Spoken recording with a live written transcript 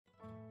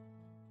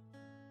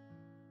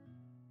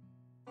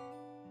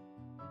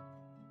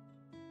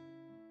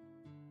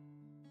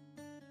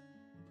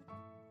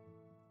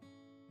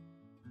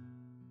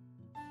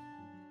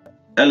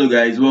Hello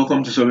guys,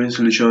 welcome to Solving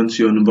Solutions,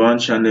 your number one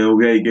channel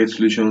where you get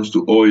solutions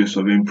to all your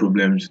solving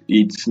problems.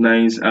 It's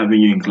nice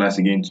having you in class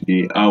again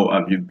today. How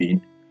have you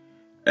been?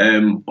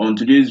 On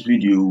today's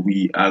video,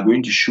 we are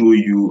going to show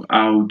you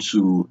how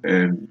to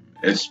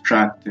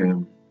extract,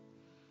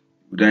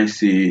 would I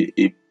say,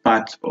 a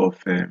part of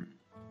a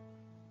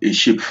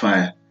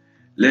shapefile.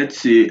 Let's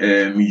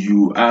say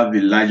you have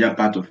a larger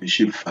part of a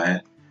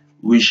shapefile,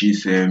 which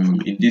is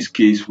in this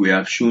case we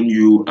have shown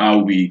you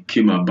how we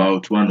came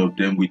about one of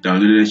them. We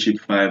downloaded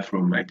Shapefile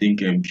from I think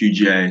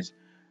QGIS,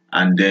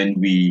 and then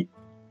we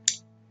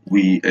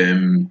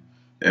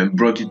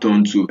brought it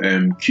on to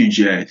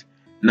QGIS.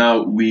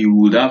 Now we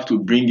would have to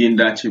bring in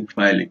that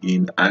shapefile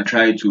again and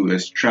try to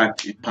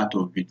extract a part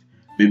of it.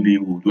 Maybe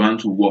we would want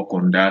to work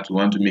on that. We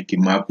want to make a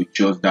map with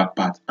just that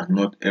part and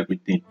not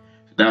everything.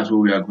 So that's what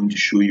we are going to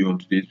show you on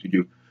today's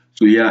video.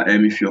 So yeah,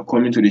 if you're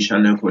coming to the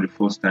channel for the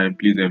first time,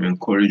 please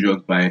encourage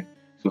us by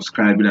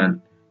subscribing,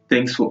 and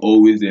thanks for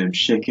always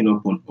checking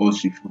up on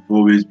us if you've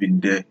always been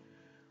there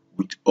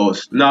with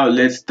us. Now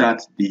let's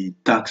start the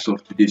task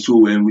of today. So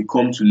when we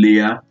come to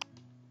layer,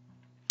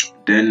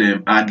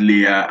 then add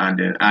layer and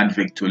then add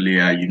vector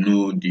layer, you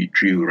know the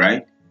drill,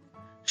 right?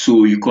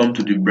 So you come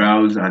to the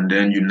browse and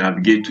then you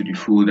navigate to the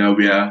folder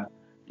where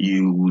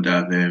you would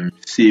have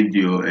saved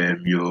your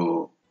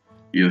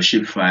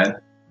shapefile.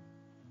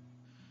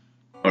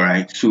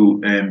 Alright,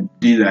 so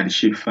these are the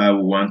shapefile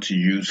we want to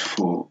use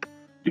for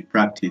the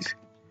practice.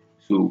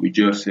 So we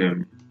just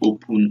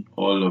open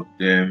all of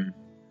them,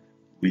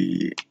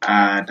 we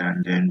add,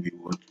 and then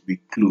we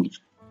close.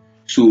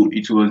 So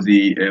it was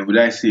the would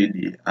I say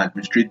the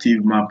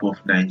administrative map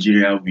of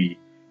Nigeria we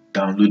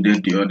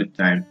downloaded the other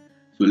time.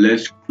 So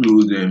let's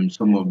close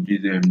some of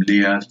these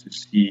layers to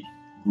see.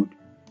 Good.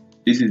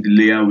 This is the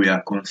layer we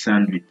are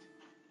concerned with.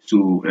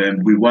 So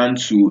we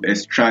want to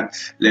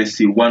extract, let's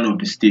say, one of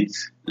the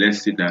states.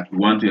 Let's say that we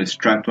want to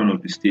extract one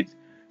of the states,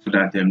 so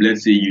that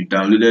let's say you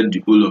downloaded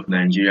the whole of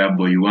Nigeria,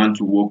 but you want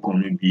to work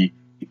on maybe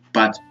a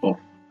part of.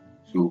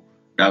 So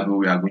that's what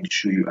we are going to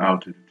show you how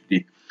to do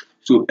today.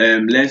 So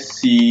let's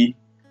see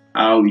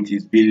how it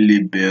is being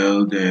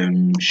labeled.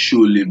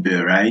 Show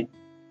label, right?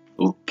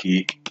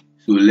 Okay.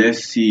 So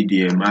let's see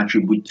the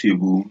attribute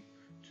table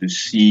to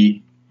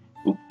see.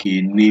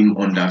 Okay, name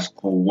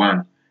underscore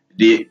one.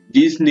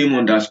 This name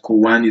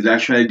underscore one is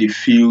actually the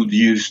field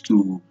used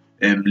to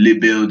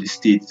label the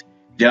state.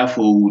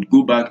 Therefore, we would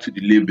go back to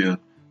the label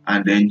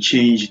and then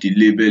change the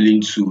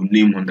labeling to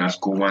name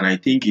underscore one. I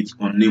think it's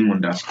on name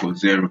underscore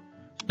zero.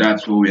 So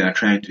that's what we are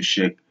trying to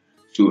check.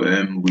 So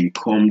we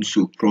come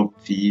to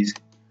properties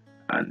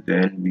and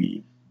then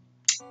we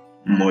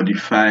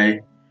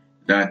modify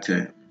that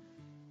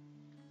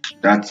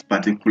that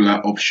particular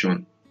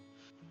option.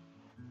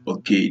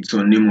 Okay, it's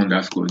on name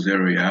underscore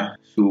zero, yeah.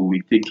 So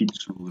we take it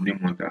to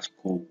name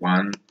underscore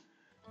one.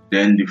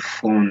 Then the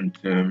font,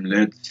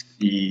 let's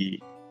see,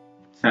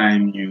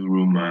 Times New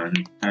Roman,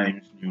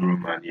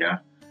 yeah.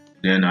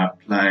 Then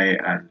apply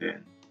and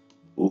then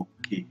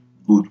okay,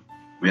 good.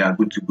 We are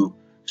good to go.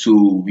 So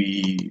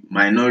we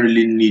might not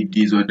really need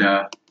these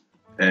other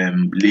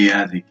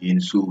layers again,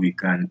 so we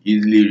can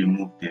easily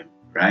remove them,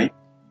 right?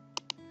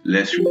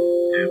 Let's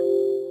remove them.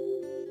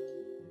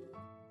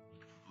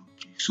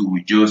 So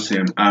we just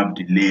have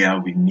the layer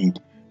we need.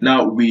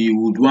 Now we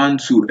would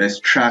want to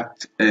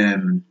extract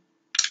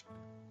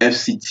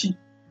FCT,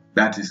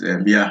 that is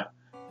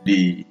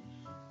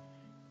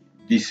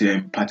this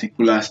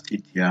particular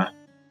state here.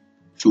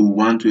 So we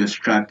want to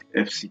extract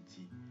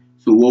FCT.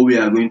 So what we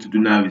are going to do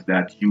now is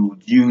that you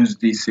would use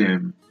this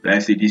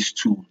let's say this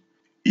tool.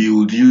 You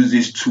would use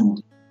this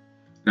tool.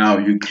 Now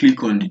you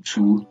click on the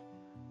tool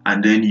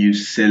and then you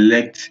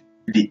select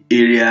the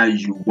area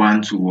you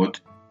want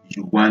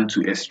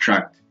to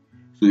extract.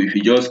 So if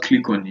you just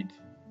click on it,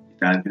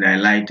 it has been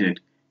highlighted.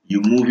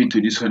 You move it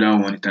to this other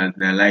one, it has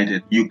been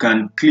highlighted. You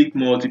can click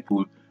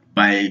multiple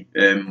by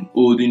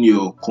holding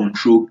your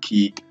control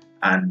key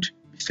and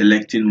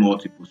selecting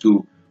multiple.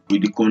 So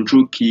with the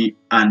control key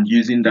and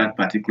using that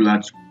particular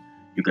tool,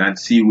 you can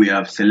see we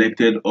have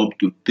selected up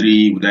to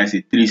three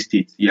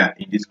states. Yeah,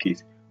 in this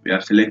case we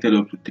have selected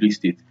up to 3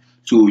 states.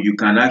 So you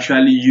can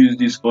actually use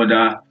this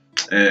other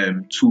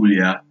tool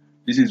here.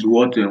 This is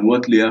what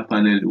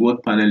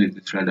panel is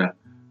this rather?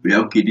 We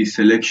are okay, the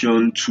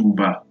selection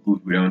toolbar.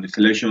 Good, we are on the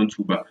selection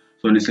toolbar.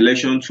 So on the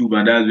selection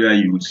toolbar, that's where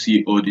you would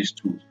see all these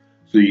tools.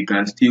 So you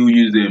can still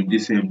use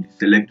this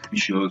select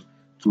features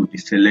to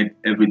deselect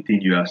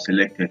everything you have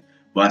selected.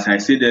 But as I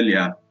said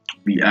earlier,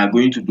 we are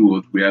going to do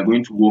what? We are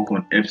going to work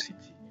on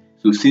FCT.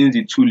 So since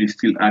the tool is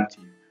still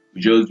active,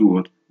 we just do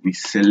what? We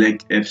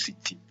select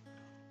FCT.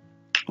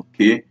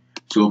 Okay.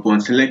 So upon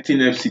selecting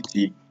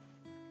FCT,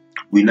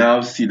 we now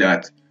see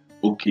that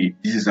okay,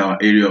 this is our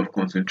area of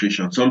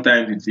concentration.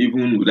 Sometimes it's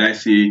even, would I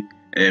say,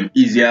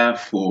 easier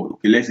for,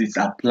 okay, let's say it's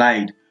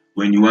applied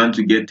when you want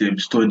to get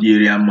study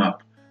area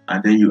map,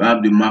 and then you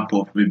have the map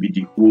of maybe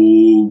the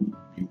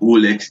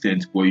whole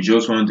extent, but you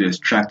just want to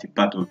extract a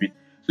part of it.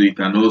 So you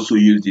can also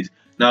use this.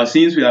 Now,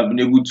 since we have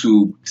been able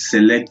to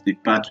select the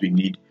part we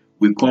need,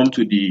 we come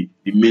to the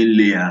main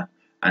layer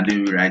and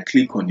then we right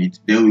click on it.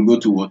 Then we go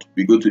to what?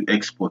 We go to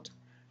export.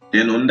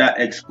 Then under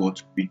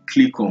export, we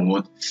click on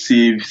what?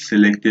 Save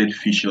selected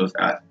features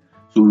as.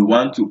 So we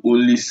want to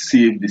only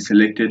save the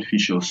selected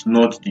features,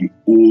 not the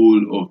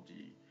whole of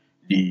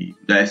the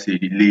let's say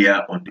the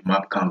layer on the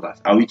map canvas.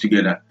 Are we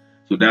together?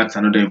 So that's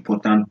another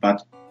important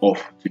part of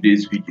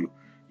today's video.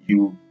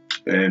 You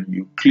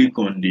click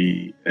on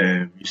the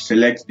you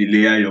select the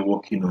layer you're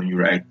working on, you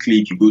right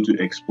click, you go to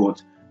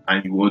export,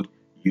 and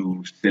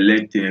you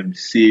select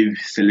save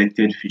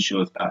selected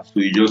features as. So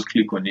you just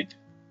click on it.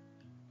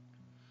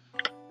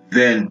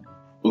 Then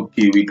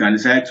okay, we can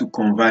decide to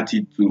convert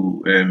it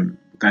to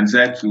we can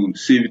decide to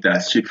save it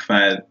as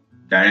shapefile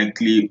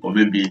directly, or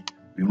maybe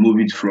we move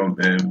it from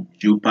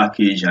geo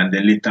package and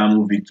then later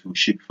move it to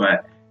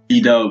shapefile.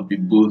 Either of the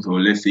both,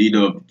 or let's say either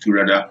of the two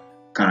rather,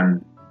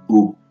 can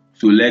go.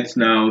 So let's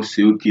now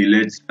say okay,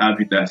 let's have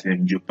it as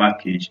geo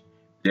package.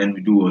 Then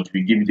we do what?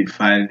 We give it a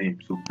file name.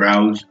 So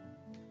browse.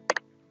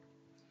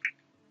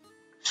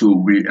 So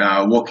we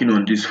are working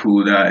on this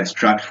folder,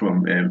 extract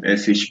from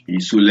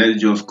SHP. So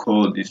let's just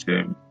call this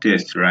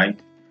test, right?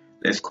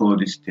 Let's call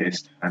this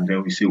test, and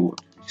then we say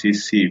what? We say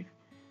save.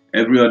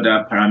 Every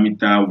other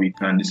parameter we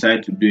can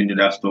decide to do any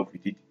other stuff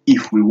with it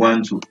if we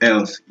want to,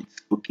 else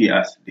it's okay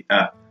as they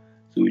are.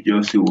 So we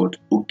just say what?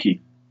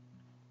 Okay.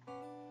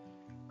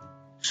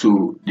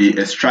 So the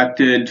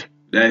extracted,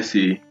 let's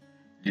say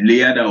the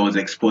layer that was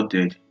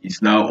exported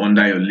is now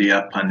under your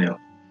layer panel.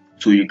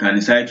 So you can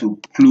decide to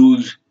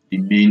close the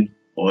main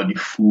or the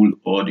full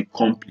or the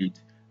complete,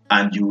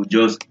 and you will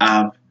just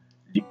have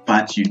the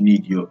part you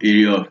need, your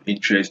area of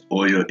interest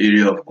or your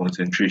area of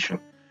concentration.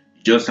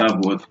 You just have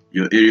what?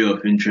 Your area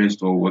of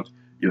interest or what?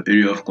 Your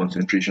area of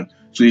concentration.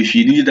 So if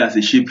you need it as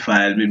a shape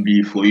file,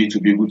 maybe for you to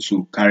be able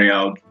to carry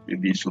out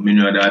maybe so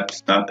many other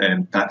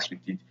tasks with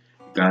it,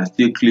 you can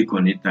still click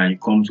on it and you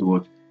come to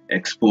what?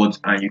 Export,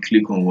 and you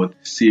click on what?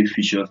 Save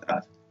features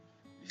as.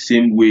 The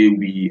same way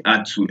we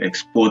had to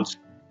export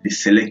the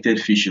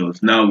selected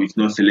features. Now it's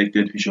not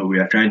selected feature, we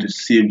are trying to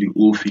save the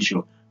whole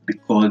feature,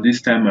 because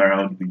this time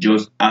around we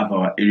just have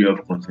our area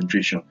of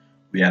concentration.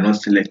 We are not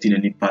selecting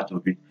any part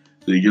of it.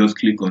 So you just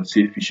click on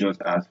save features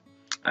as,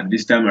 and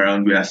this time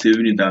around we are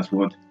saving it as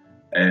what?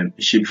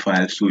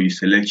 Shapefile. So you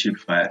select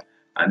shapefile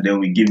and then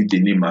we give it a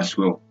name as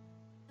well.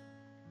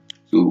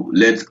 So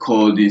let's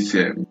call this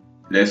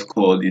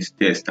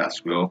test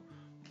as well.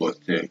 But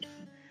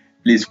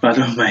please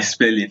pardon my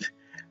spelling.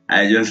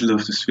 I just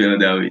love to spell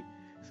that way.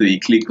 So you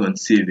click on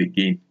save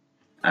again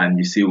and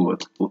you say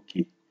what?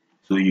 Okay.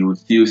 So you will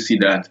still see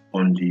that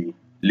on the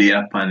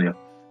layer panel.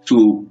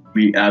 So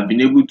we have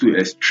been able to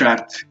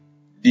extract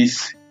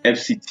this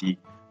FCT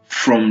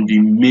from the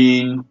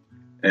main,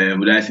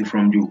 would I say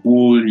from the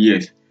whole,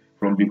 yes,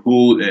 from the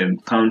whole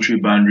country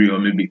boundary or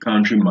maybe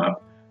country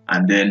map,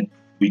 and then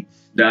with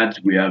that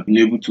we have been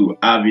able to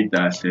have it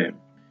as a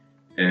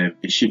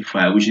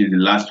shapefile, which is the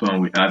last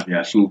one we have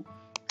here. So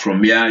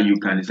from here you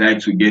can decide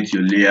to get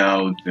your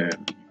layout, you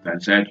can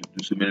decide to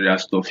do so many other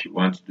stuff you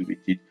want to do with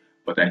it.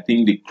 But I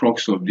think the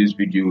crux of this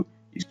video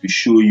is to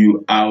show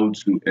you how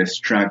to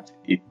extract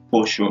a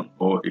portion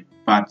or a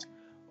part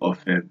of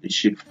a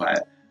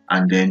shapefile,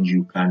 and then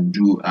you can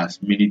do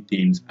as many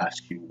things as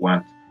you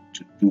want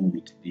to do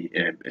with the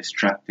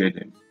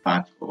extracted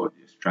part or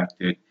the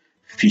extracted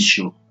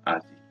feature,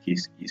 as the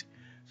case is.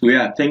 So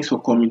yeah, thanks for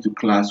coming to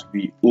class.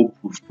 We hope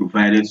we've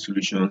provided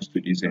solutions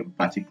to this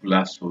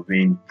particular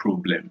surveying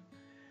problem.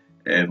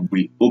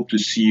 We hope to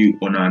see you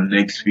on our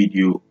next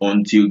video.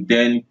 Until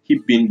then,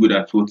 keep being good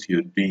at what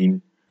you're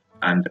doing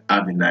and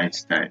have a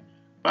nice time.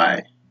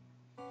 Bye.